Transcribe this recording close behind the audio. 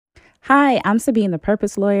Hi, I'm Sabine, the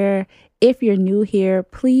Purpose Lawyer. If you're new here,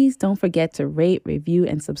 please don't forget to rate, review,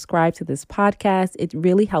 and subscribe to this podcast. It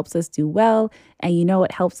really helps us do well. And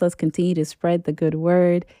it helps us continue to spread the good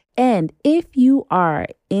word. And if you are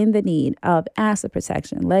in the need of asset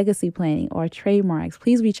protection, legacy planning, or trademarks,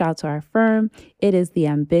 please reach out to our firm. It is the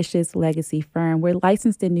Ambitious Legacy Firm. We're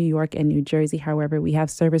licensed in New York and New Jersey. However, we have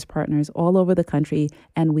service partners all over the country,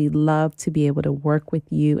 and we love to be able to work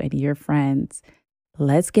with you and your friends.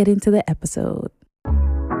 Let's get into the episode.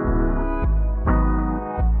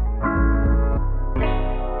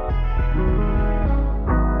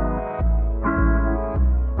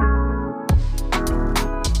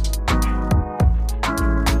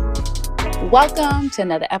 Welcome to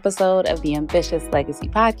another episode of the Ambitious Legacy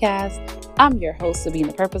Podcast. I'm your host, Sabine,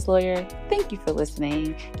 the Purpose Lawyer. Thank you for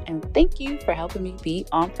listening, and thank you for helping me be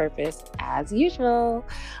on purpose as usual.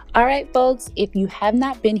 All right, folks, if you have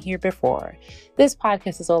not been here before, this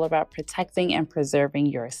podcast is all about protecting and preserving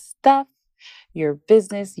your stuff, your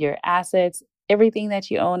business, your assets, everything that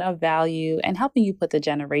you own of value, and helping you put the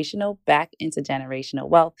generational back into generational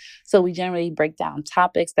wealth. So we generally break down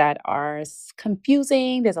topics that are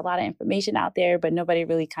confusing. There's a lot of information out there, but nobody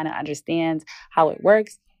really kind of understands how it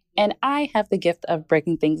works. And I have the gift of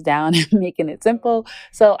breaking things down and making it simple.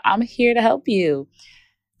 So I'm here to help you.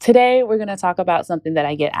 Today, we're going to talk about something that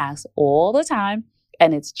I get asked all the time,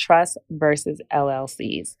 and it's trust versus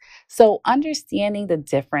LLCs. So, understanding the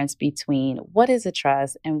difference between what is a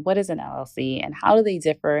trust and what is an LLC, and how do they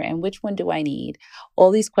differ, and which one do I need? All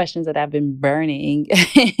these questions that have been burning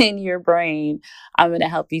in your brain, I'm going to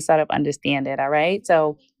help you sort of understand it. All right.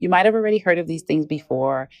 So, you might have already heard of these things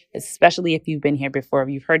before, especially if you've been here before.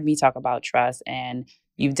 You've heard me talk about trust, and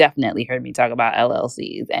you've definitely heard me talk about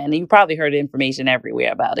LLCs, and you probably heard information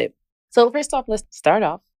everywhere about it. So first off, let's start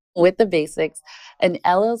off with the basics. An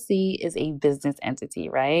LLC is a business entity,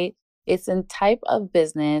 right? It's a type of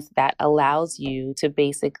business that allows you to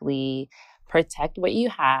basically protect what you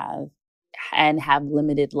have and have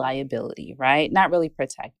limited liability, right? Not really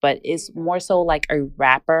protect, but it's more so like a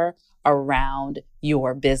wrapper around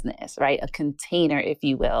your business, right? A container, if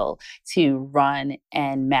you will, to run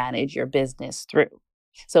and manage your business through.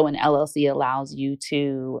 So an LLC allows you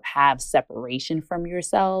to have separation from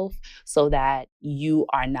yourself so that you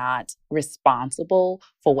are not responsible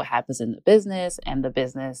for what happens in the business, and the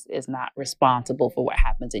business is not responsible for what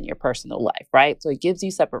happens in your personal life, right? So it gives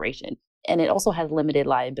you separation. And it also has limited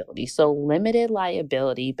liability. So limited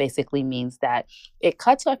liability basically means that it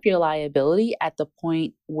cuts off your liability at the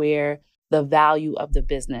point where the value of the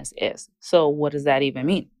business is. So what does that even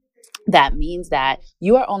mean? That means that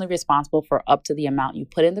you are only responsible for up to the amount you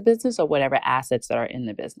put in the business or whatever assets that are in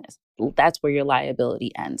the business. That's where your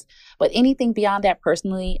liability ends. But anything beyond that,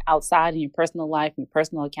 personally, outside in your personal life, your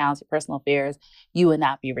personal accounts, your personal affairs, you would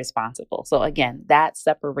not be responsible. So again, that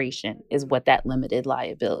separation is what that limited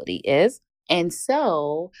liability is. And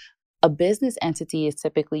so a business entity is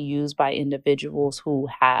typically used by individuals who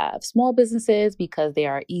have small businesses because they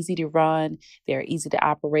are easy to run, they're easy to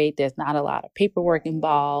operate, there's not a lot of paperwork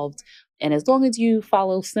involved. And as long as you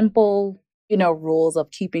follow simple, rules of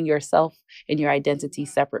keeping yourself and your identity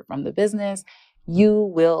separate from the business,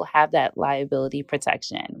 you will have that liability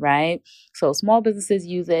protection, right? So small businesses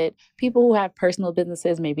use it. People who have personal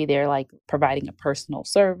businesses, maybe they're like providing a personal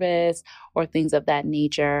service or things of that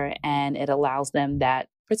nature, and it allows them that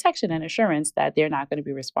protection and assurance that they're not going to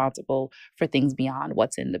be responsible for things beyond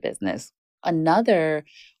what's in the business. Another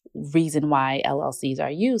reason why LLCs are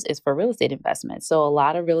used is for real estate investments. So a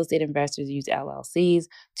lot of real estate investors use LLCs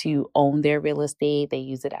to own their real estate. They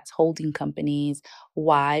use it as holding companies.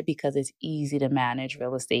 Why? Because it's easy to manage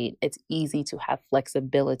real estate. It's easy to have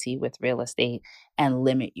flexibility with real estate and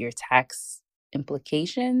limit your tax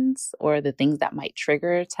implications or the things that might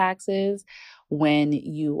trigger taxes when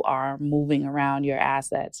you are moving around your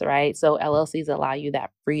assets, right? So LLCs allow you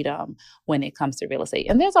that freedom when it comes to real estate.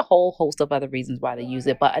 And there's a whole host of other reasons why they use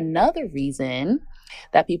it. But another reason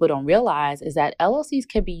that people don't realize is that LLCs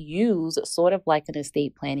can be used sort of like an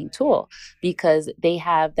estate planning tool because they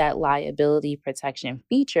have that liability protection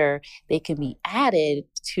feature. They can be added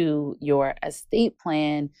to your estate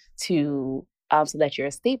plan so that your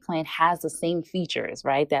estate plan has the same features,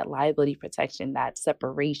 right? That liability protection, that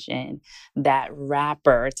separation, that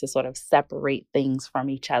wrapper to sort of separate things from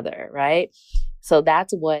each other, right? So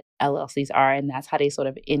that's what LLCs are, and that's how they sort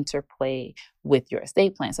of interplay with your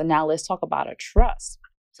estate plan. So now let's talk about a trust.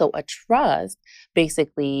 So a trust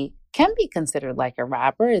basically can be considered like a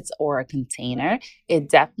wrapper, it's or a container. It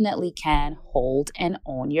definitely can hold and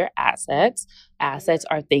own your assets. Assets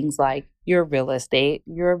are things like your real estate,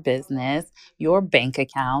 your business, your bank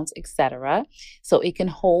accounts, etc. So it can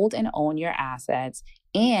hold and own your assets,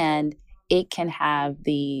 and it can have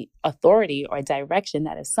the authority or direction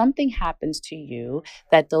that if something happens to you,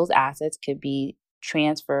 that those assets could be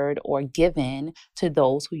transferred or given to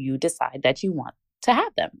those who you decide that you want to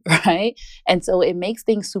have them, right? And so it makes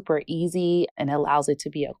things super easy and allows it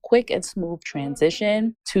to be a quick and smooth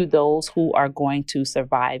transition to those who are going to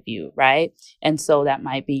survive you, right? And so that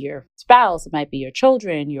might be your spouse, it might be your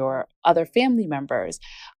children, your other family members.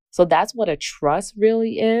 So that's what a trust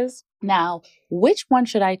really is. Now, which one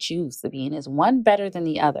should I choose, Sabine? Is one better than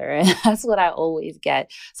the other? And that's what I always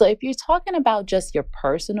get. So if you're talking about just your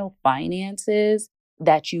personal finances,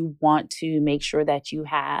 that you want to make sure that you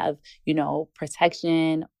have,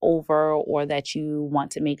 protection over, or that you want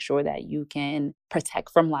to make sure that you can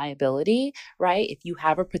protect from liability, right? If you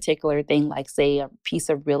have a particular thing, like say a piece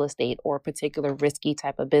of real estate or a particular risky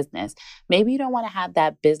type of business, maybe you don't want to have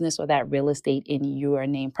that business or that real estate in your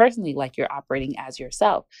name personally, like you're operating as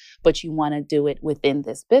yourself, but you want to do it within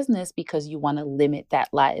this business because you want to limit that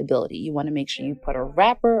liability. You want to make sure you put a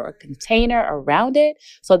wrapper or container around it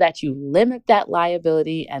so that you limit that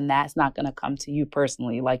liability, and that's not going to come to you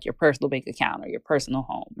personally, like your personal bank account or your personal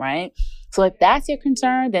home, right? So if that's your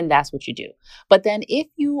concern, then that's what you do. But then if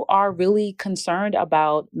you are really concerned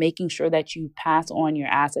about making sure that you pass on your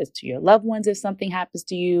assets to your loved ones if something happens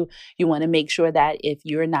to you, you want to make sure that if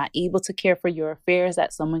you're not able to care for your affairs,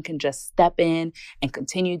 that someone can just step in and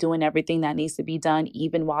continue doing everything that needs to be done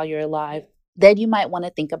even while you're alive, then you might want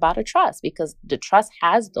to think about a trust, because the trust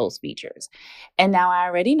has those features. And now I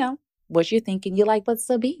already know what you're thinking. You're like, but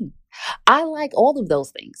Sabine, I like all of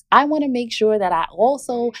those things. I want to make sure that I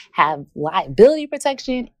also have liability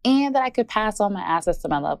protection and that I could pass on my assets to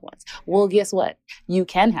my loved ones. Well, guess what? You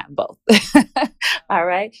can have both. All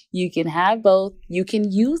right. You can have both. You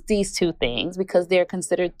can use these two things because they're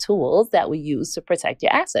considered tools that we use to protect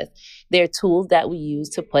your assets. They're tools that we use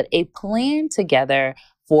to put a plan together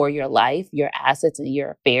for your life, your assets, and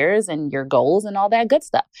your affairs, and your goals, and all that good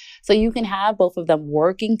stuff. So you can have both of them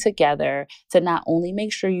working together to not only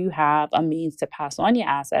make sure you have a means to pass on your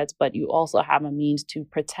assets, but you also have a means to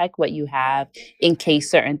protect what you have in case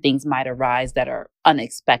certain things might arise that are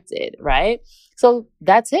unexpected, right? So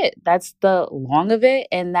that's it. That's the long of it,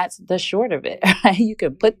 and that's the short of it. Right? You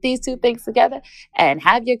can put these two things together and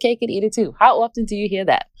have your cake and eat it too. How often do you hear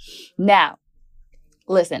that? Now,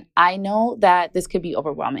 listen, I know that this could be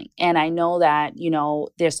overwhelming, and I know that,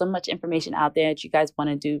 there's so much information out there that you guys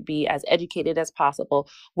want to be as educated as possible.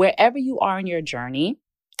 Wherever you are in your journey,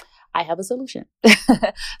 I have a solution.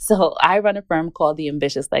 So I run a firm called the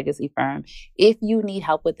Ambitious Legacy Firm. If you need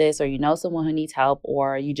help with this, or you know someone who needs help,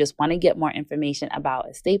 or you just want to get more information about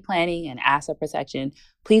estate planning and asset protection,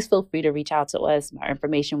 please feel free to reach out to us. Our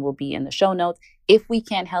information will be in the show notes. If we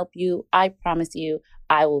can't help you, I promise you,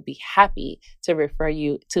 I will be happy to refer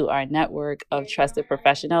you to our network of trusted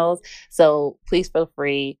professionals. So please feel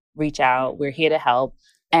free, reach out. We're here to help.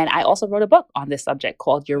 And I also wrote a book on this subject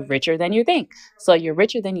called You're Richer Than You Think. So You're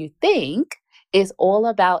Richer Than You Think is all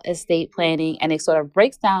about estate planning, and it sort of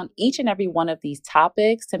breaks down each and every one of these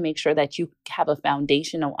topics to make sure that you have a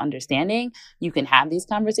foundational understanding. You can have these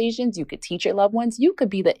conversations. You could teach your loved ones. You could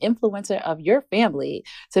be the influencer of your family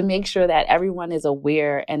to make sure that everyone is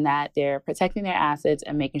aware and that they're protecting their assets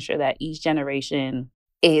and making sure that each generation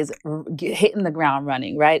is hitting the ground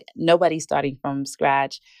running, right? Nobody's starting from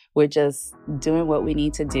scratch. We're just doing what we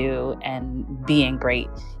need to do and being great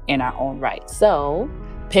in our own right. So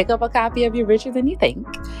pick up a copy of You're Richer Than You Think.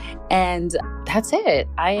 And that's it.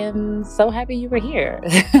 I am so happy you were here.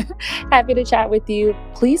 Happy to chat with you.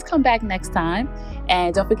 Please come back next time.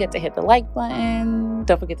 And don't forget to hit the like button.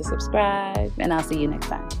 Don't forget to subscribe. And I'll see you next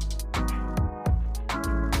time.